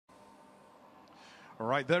All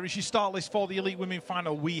right, there is your start list for the Elite Women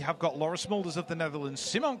Final. We have got Laura Smulders of the Netherlands,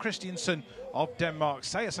 Simone Christiansen of Denmark,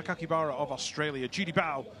 Saya Sakakibara of Australia, Judy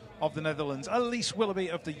Bao of the Netherlands, Elise Willoughby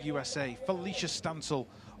of the USA, Felicia Stansel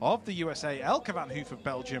of the USA, Elke van Hoof of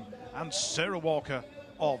Belgium, and Sarah Walker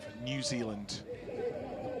of New Zealand.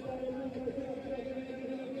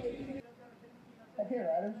 Okay,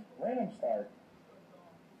 riders, random start.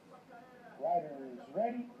 Rider is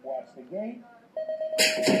ready, watch the gate.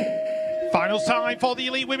 Final time for the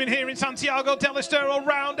Elite Women here in Santiago del Estero,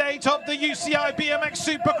 round 8 of the UCI BMX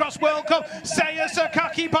Supercross World Cup. Saya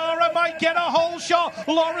Sakakibara might get a whole shot.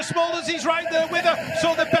 Laura Smulders is right there with her.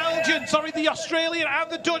 So the Australian and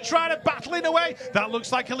the Dutch rider battling away. That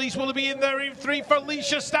looks like Elise Willoughby in there in 3,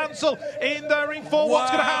 Felicia Stansel in there in 4.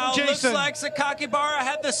 What's going to happen, Jason? Looks like Sakakibara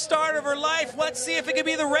had the start of her life. Let's see if it can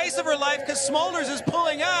be the race of her life, because Smulders is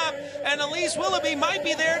pulling up, and Elise Willoughby might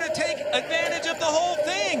be there to take advantage of the whole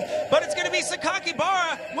thing. But it's going to be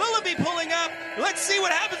Sakakibara, Willoughby pulling up. Let's see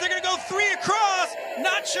what happens. They're going to go 3 across.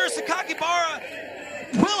 Not sure Sakakibara,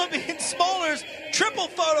 Willoughby, and Smulders, triple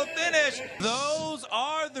photo finish. Those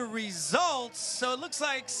are the results. So it looks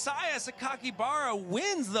like Saya Sakakibara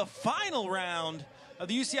wins the final round of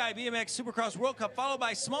the UCI BMX Supercross World Cup, followed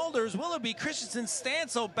by Smulders, Willoughby, Christensen,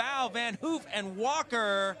 Stansel, Bao, Van Hoof, and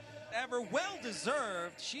Walker. Ever well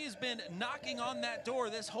deserved. She has been knocking on that door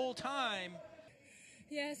this whole time.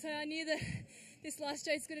 Yeah, so I knew that this last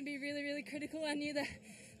race was going to be really, really critical. I knew that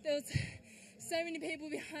there was so many people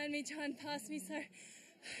behind me trying to pass me, so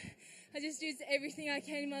I just used everything I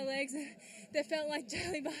can in my legs, and they felt like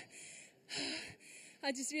jelly, but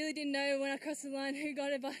I just really didn't know when I crossed the line who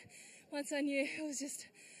got it, but once I knew, it was just,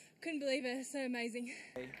 couldn't believe it. It was so amazing.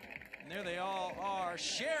 And there they all are,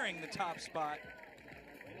 sharing the top spot,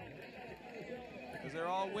 because they're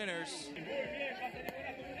all winners.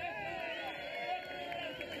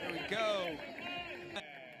 Here we go.